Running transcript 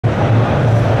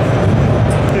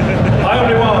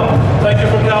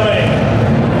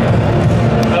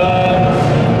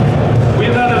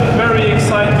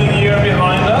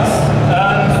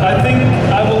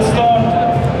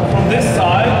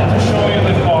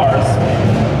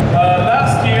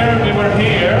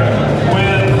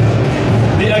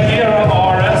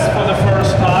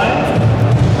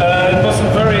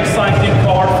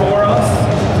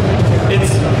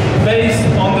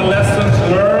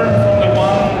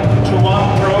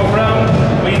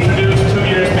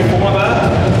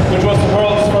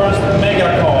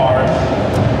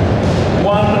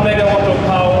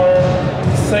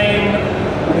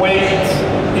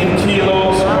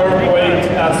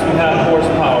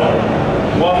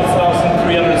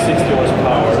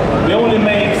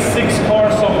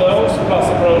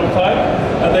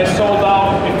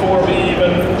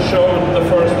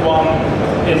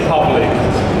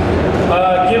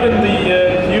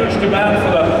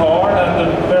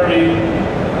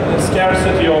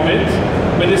scarcity of it,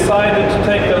 we decided to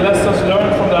take the lessons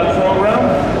learned from that program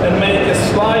and make a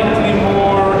slightly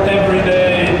more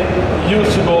everyday,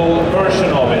 usable version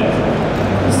of it.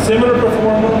 Similar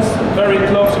performance, very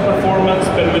close to performance,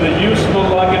 but with a usable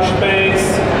luggage space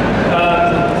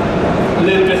and a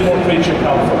little bit more creature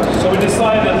comfort. So we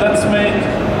decided, let's make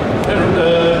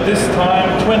this time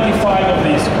 25 of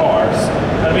these cars.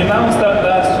 And we announced that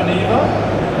last Geneva,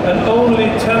 and only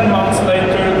 10 months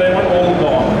later they were all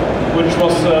gone, which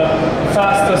was the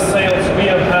fastest sales we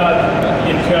have had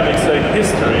in Koenigsegg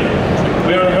history.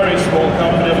 We are a very small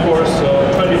company, of course, so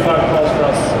 25 cars for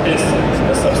us is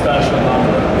a substantial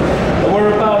number. But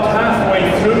we're about halfway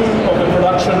through of the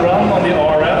production run on the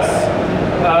RS,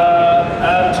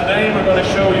 and today we're going to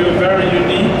show you a very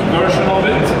unique version of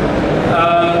it,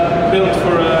 built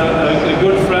for a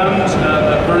good friend and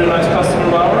a very nice customer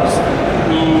of ours,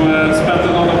 who spent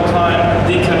a lot of time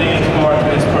detailing each car to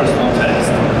his personal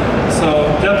taste. So,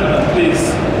 gentlemen, please.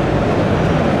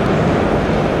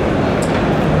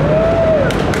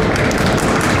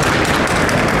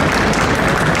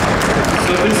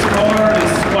 So this car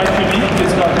is quite unique.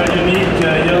 It's got a unique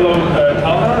yellow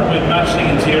color with matching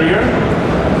interior.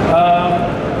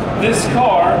 This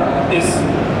car is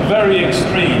very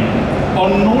extreme.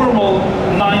 On normal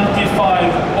 95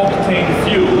 octane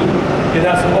fuel, it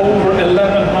has over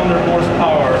 1100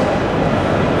 horsepower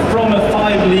from a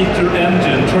 5-liter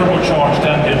engine, turbocharged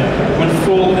engine, with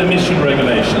full emission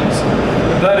regulations.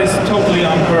 That is totally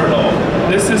unheard of.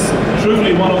 This is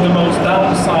truly one of the most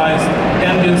downsized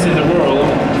engines in the world,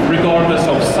 regardless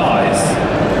of size.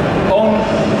 On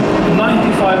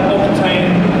 95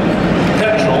 octane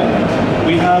petrol,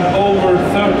 we have over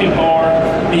 30 bar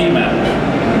BMAP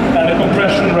and a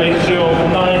compression ratio of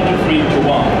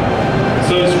 9:3:1.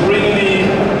 So it's really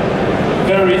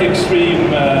very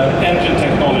extreme engine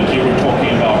technology we're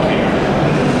talking about here.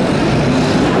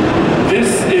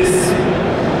 This is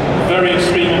very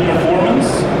extreme in performance.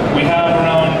 We have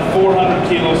around 400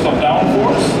 kilos of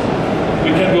downforce.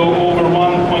 We can go over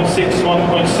 1.6,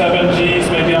 1.7 Gs,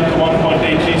 maybe up to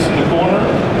 1.8 Gs in the corner.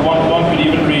 The 1.1 could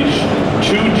even reach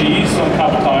 2 Gs on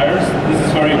cup tires. This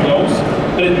is very close.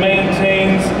 But it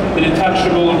maintains the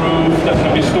detachable roof that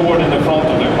can be stored in the front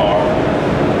of the car.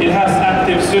 It has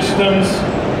active systems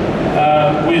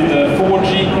with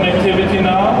 4G connectivity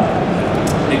now.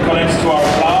 It connects to our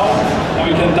cloud, and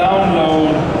we can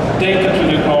download data to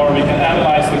the car. We can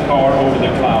analyze the car over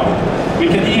the cloud. We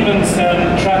can even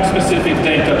send track-specific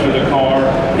data to the car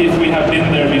if we have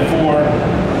been there before,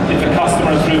 if a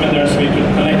customer has driven there, so we can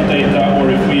collect data,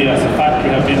 or if we as a factory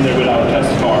have been there with our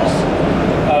test cars.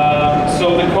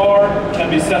 So the car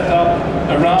can be set up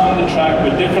around the track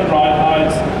with different ride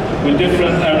heights, with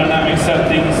different aerodynamic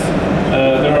settings.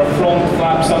 There are front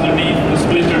flaps underneath, the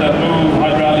splitter that move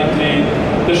hydraulically.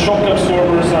 The shock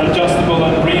absorbers are adjustable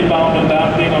and rebound and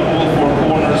damping on all 4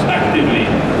 corners actively.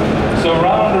 So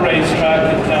around the racetrack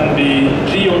it can be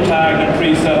geo-tagged and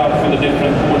pre-set up for the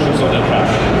different portions of the track.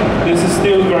 This is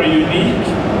still very unique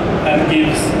and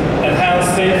gives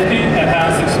enhanced safety,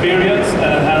 enhanced experience,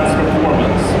 and enhanced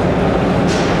performance.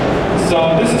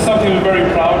 So this is something we're very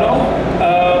proud of.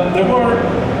 There were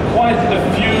quite a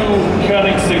few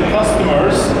Koenigsegg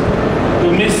customers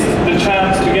who missed the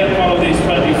chance to get one of these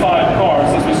 25 cars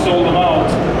as we sold them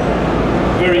out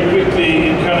very quickly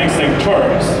in Koenigsegg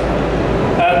terms.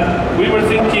 And we were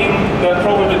thinking that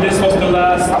probably this was the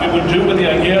last we would do with the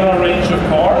Agera range of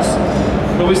cars.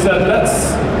 But we said,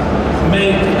 let's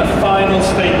make a final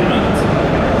statement.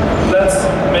 Let's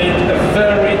make a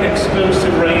very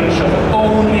exclusive range of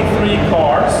only 3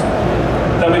 cars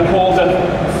that we call the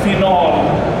Final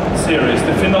series,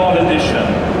 the Final edition.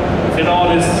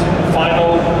 Final is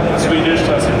final in Swedish,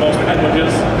 as in most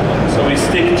languages, so we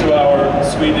stick to our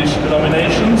Swedish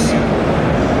denominations.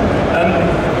 And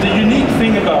the unique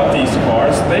thing about these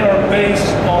cars, they are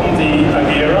based on the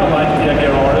Agera, like the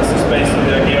Agera RS is based on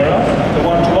the Agera. The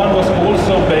 1-to-1 was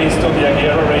also based on the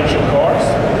Agera range of cars.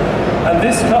 And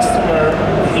this customer,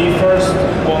 he first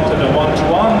wanted a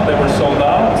 1-to-1, they were sold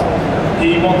out.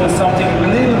 He wanted something a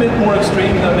little bit more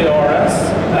extreme than the RS,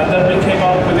 and then we came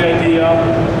up with the idea,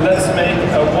 let's make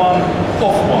a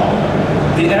one-off one.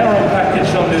 The aero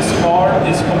package on this car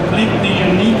is completely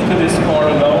unique to this car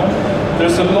alone.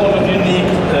 There's a lot of unique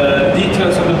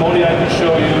details on the body I can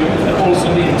show you, and also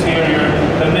the interior,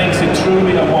 that makes it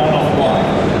truly a one-off one.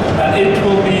 And it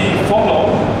will be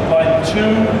followed by 2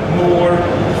 more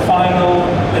final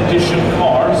edition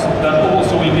cars that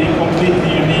also will be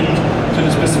completely unique to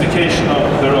the specification of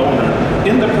their owner.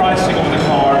 In the pricing of the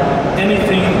car,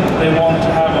 anything they want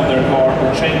to have on their car or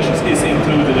changes is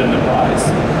included in the price.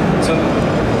 So,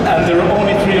 and there are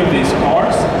only 3 of these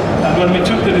cars, when we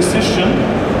took the decision,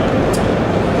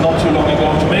 not too long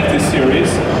ago, to make this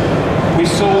series, we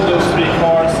sold those 3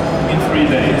 cars in 3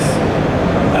 days.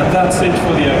 And that's it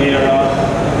for the Agera.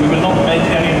 We will not make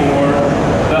any more.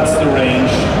 That's the range.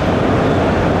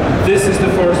 This is the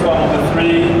first one of the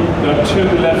 3. There are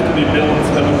 2 left to be built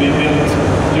that will be built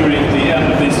during the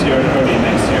end of this year and early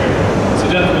next year. So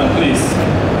gentlemen, please.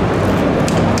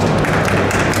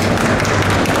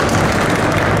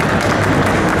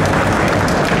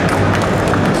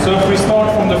 So if we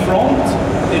start from the front,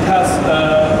 it has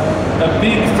a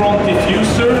big front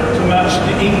diffuser to match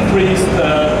the increased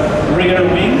rear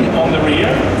wing on the rear.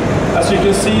 As you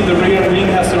can see, the rear wing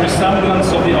has a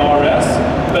resemblance of the RS,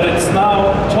 but it's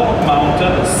now top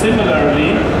mounted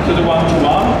similarly to the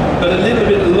 1-to-1, but a little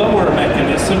bit lower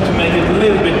mechanism to make it a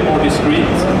little bit more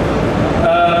discreet.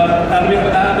 And we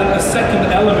have added a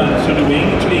second element to the wing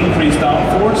to increase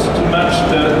downforce to match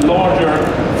the larger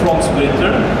front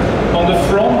splitter. On the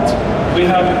front, we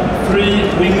have 3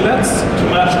 winglets to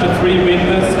match the 3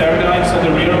 winglets air guides on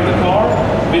the rear of the car,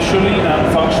 visually and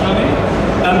functionally.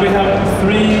 And we have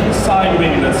 3 side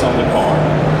winglets on the car.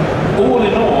 All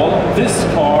in all, this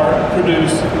car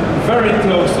produced very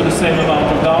close to the same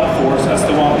amount of downforce as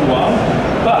the 1-to-1,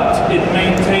 but it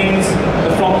maintains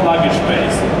the front luggage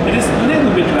space. It is a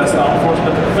little bit less downforce,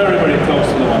 but very, very close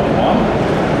to the 1-to-1.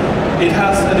 It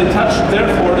has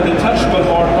therefore a detachable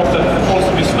hardtop that can also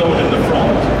be stowed in the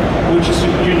front, which is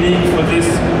unique for this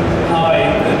high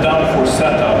downforce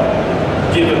setup,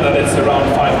 given that it's around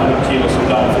 500 kilos of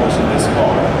downforce in this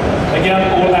car. Again,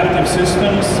 all active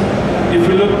systems. If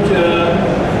we look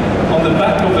on the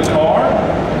back of the car,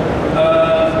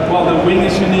 well, the wing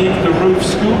is unique, the roof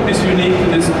scoop is unique to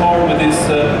this car with this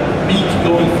beak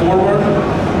going forward.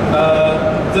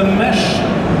 The mesh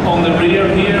on the rear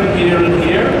here, and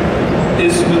here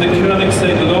is with the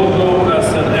Koenigsegg logo as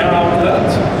an air outlet.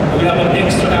 We have an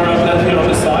extra air outlet here on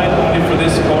the side only for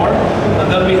this car.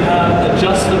 And then we have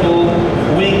adjustable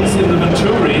wings in the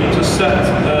Venturi to set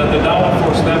the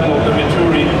downforce level of the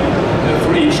Venturi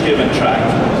for each given track.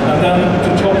 And then to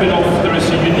top it off, there is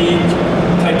a unique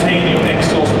titanium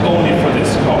exhaust only for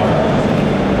this car.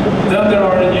 Then there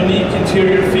are unique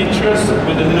interior features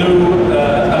with a new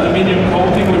aluminium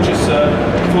coating, which is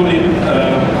fully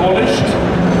polished,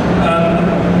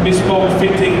 and bespoke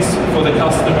fittings for the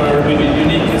customer with a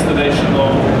unique installation of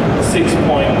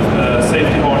 6-point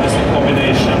safety harness in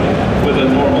combination with a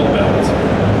normal belt.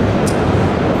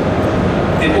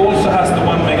 It also has the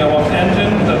 1 megawatt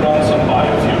engine that runs on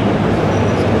biofuel.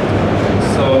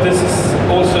 So this is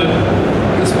also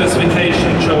the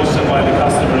specification chosen by the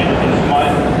customer in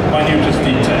minutest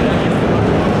detail.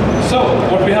 So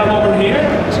what we have over here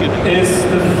is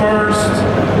the first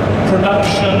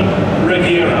production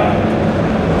Regera.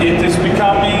 It is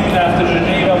becoming, after the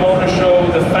Geneva Motor Show,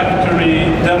 the factory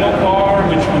demo car,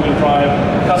 which we will drive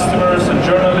customers and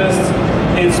journalists.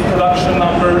 It's production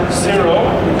number 0,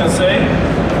 we can say.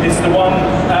 It's the one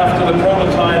after the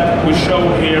prototype we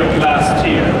showed here last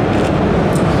year.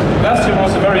 Last year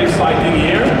was a very exciting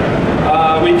year.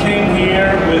 We came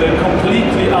here with a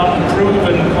completely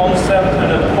unproven concept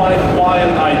and a quite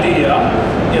wild idea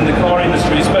in the car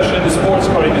industry, especially in the sports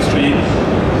car industry,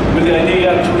 with the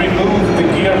idea to remove the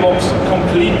gearbox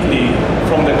completely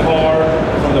from the car,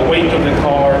 from the weight of the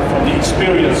car, from the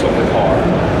experience of the car.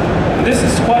 And this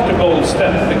is quite a bold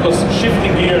step, because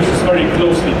shifting gears is very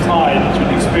closely tied to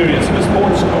the experience of a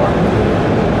sports car.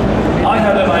 I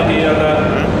had an idea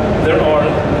that there are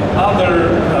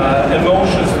other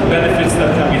emotions, benefits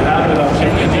that can be had without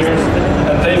shifting gears,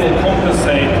 and they will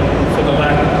compensate for the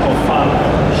lack of fun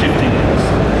of shifting gears.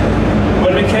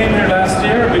 When we came here last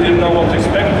year, we didn't know what to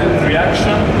expect in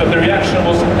reaction, but the reaction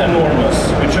was enormous.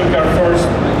 We took our first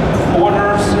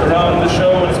orders around the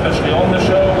show, and especially on the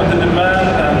show, and the demand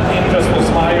and interest was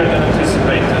higher than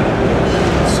anticipated.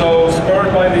 So,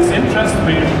 spurred by this interest,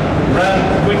 we ran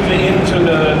quickly into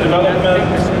the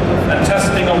development and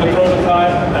testing of the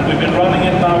prototype, and we've been running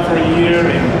it now for a year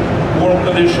in warm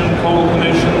conditions, cold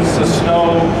conditions, the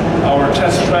snow, our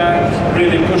test track,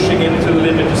 really pushing it to the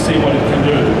limit to see what it can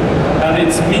do. And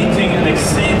it's meeting and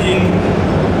exceeding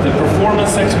the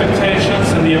performance expectations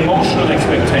and the emotional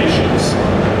expectations.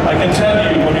 I can tell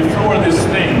you, when you floor this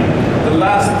thing, the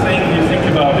last thing you think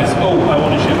about is, oh, I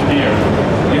want to shift gear.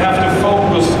 You have to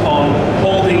focus on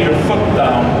holding your foot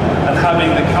down and having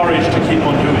the courage to keep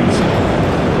on doing so.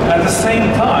 At the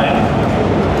same time,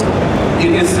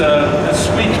 it is a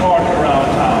sweetheart around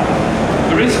town.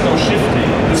 There is no shifting.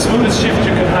 The smoothest shift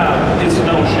you can have is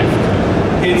no shift.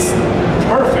 It's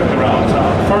perfect around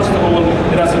town. First of all,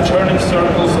 it has a turning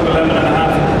circles of 11.5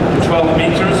 to 12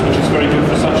 meters, which is very good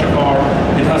for such a car.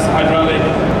 It has hydraulic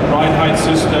ride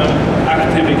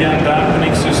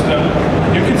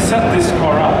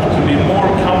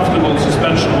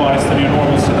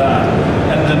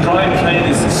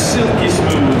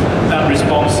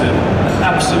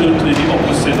absolutely the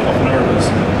opposite of nervous.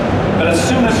 But as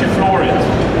soon as you floor it,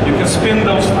 you can spin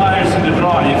those tires in the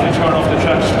dry if you turn off the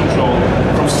traction control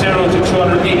from 0 to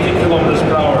 280 kilometers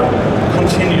per hour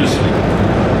continuously.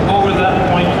 Over that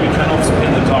point, we cannot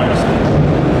spin the tires.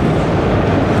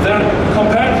 Then,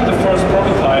 compared to the first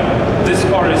prototype, this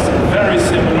car is very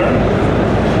similar,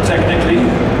 technically.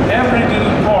 Every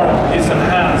little part is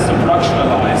enhanced and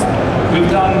productionalized.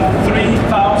 We've done 3,000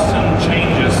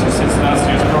 changes since last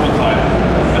year's prototype,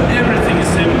 but everything is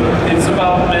similar. It's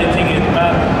about making it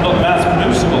not mass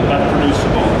producible, but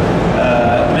producible,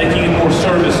 making it more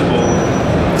serviceable,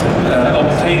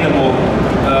 obtainable,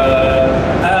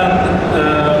 and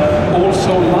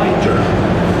also lighter.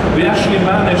 We actually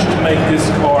managed to make this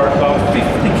car about 50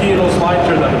 kilos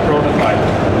lighter than the prototype,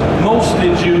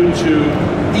 mostly due to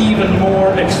even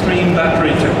more extreme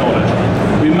battery technology.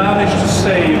 We managed to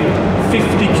save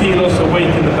 50 kilos of weight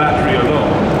in the battery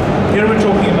alone. Here we're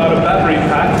talking about a battery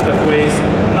pack that weighs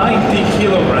 90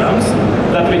 kilograms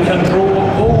that we can draw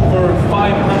over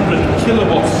 500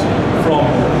 kilowatts from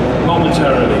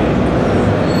momentarily.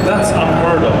 That's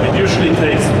unheard of. It usually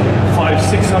takes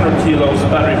 500-600 kilos of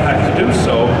battery pack to do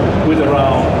so with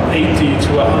around 80 to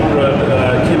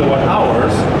 100 kilowatt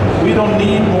hours. We don't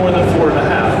need more than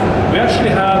 4.5. We actually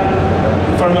have,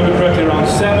 if I remember correctly, around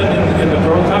 7 in the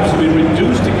prototype, so we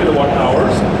reduced the kilowatt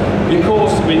hours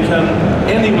because we can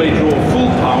anyway draw full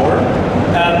power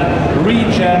and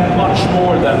regen much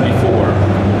more than before.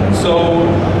 So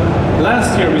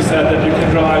last year we said that you can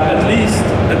drive at least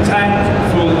a tank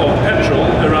full of petrol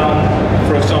around,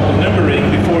 for example,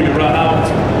 Nürburgring before you run out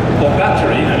of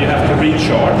battery and you have to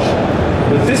recharge.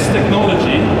 With this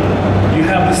technology, you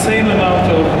have the same amount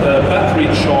of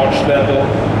battery charge level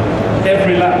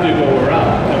every lap you go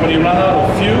around. And when you run out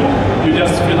of fuel, you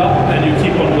just fill up and you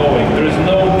keep on going. There is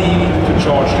no need to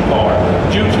charge the car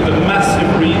due to the massive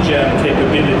regen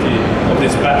capability of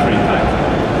this battery pack.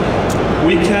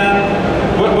 We can,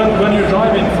 when you're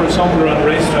driving, for example, around a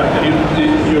racetrack and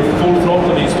you're full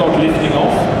throttle and you start lifting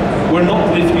off, we're not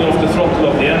lifting off the throttle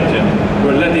of the engine.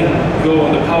 We're letting go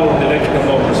on the power of the electrical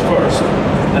motors first.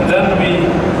 And then we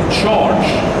charge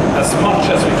as much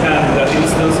as we can in that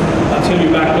instance until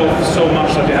you back off so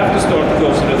much that you have to start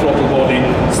closing the throttle body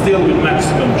still with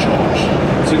maximum charge.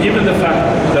 So given the fact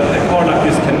that a car like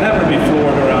this can never be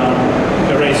floored around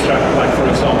a racetrack, like for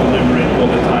example Nürburgring all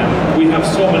the time, we have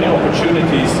so many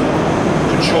opportunities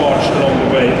to charge along the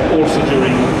way, also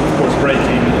during, of course,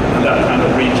 braking and that kind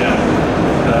of regen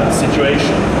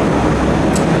situation.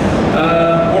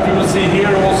 What we will see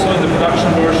here also in the production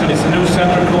version is a new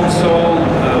center console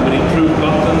with improved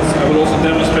buttons. I will also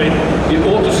demonstrate the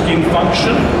auto-skin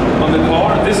function on the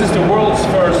car. This is the world's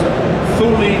first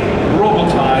fully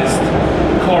robotized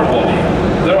car body.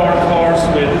 There are cars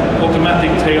with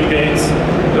automatic tailgates.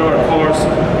 There are cars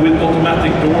with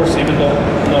automatic doors, even though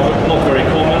not very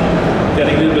common,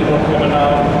 getting a little bit more common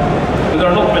now. But there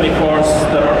are not many cars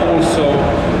that are also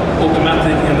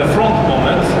automatic in the front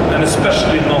bonnet, and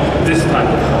especially not this type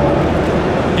of car.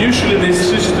 Usually these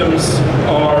systems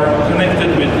are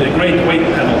connected with the great weight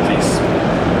penalties.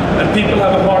 And people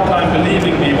have a hard time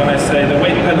believing me when I say the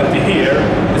weight penalty here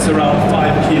is around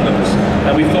 5 kilos,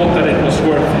 and we thought that it was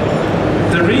worth it.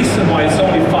 The reason why it's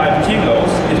only 5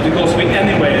 kilos is because we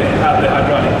anyway have the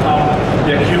hydraulic pump,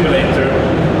 the accumulator,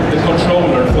 the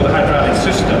controller for the hydraulic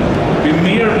system. We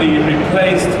merely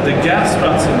replaced the gas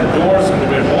struts in the doors, in the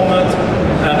rear bonnet,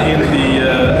 and in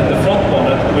the front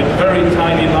bonnet with very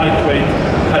tiny, lightweight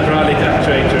hydraulic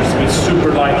actuators with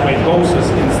super lightweight hoses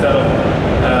instead of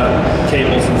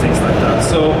cables and things like that.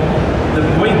 So the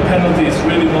weight penalty is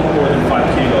really not more than 5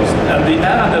 kilos. And the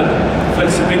added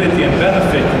flexibility and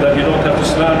benefit that you don't have to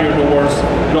slam your doors,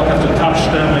 you don't have to touch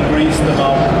them and grease them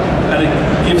up, and it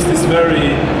gives this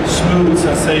very smooth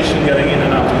sensation getting in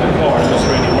and out of the car. It was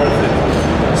really worth it.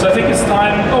 So I think it's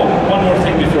time, one more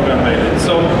thing before we unveil it.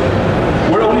 So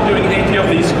we're only doing 80 of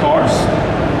these cars.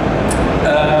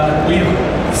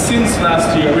 Since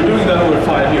last year, we're doing that over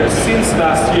 5 years. Since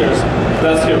last year,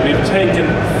 we've taken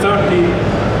 30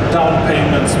 down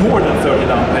payments, more than 30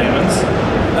 down payments,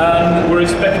 and we're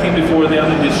expecting before the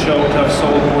end of this show to have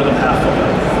sold more than half of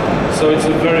them. So it's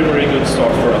a very, very good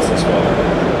start for us as well.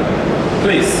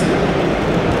 Please.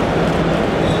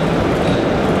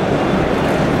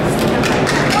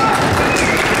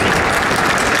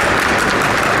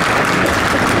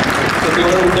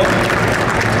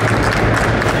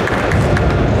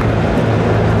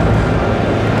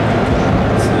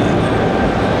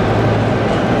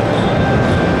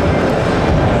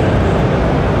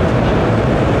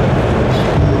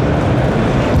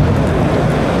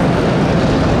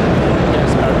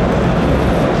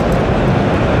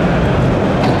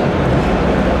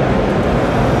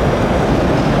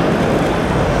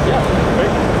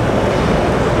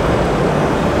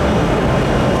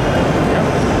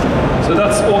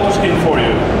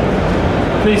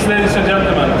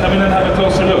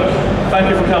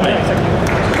 coming.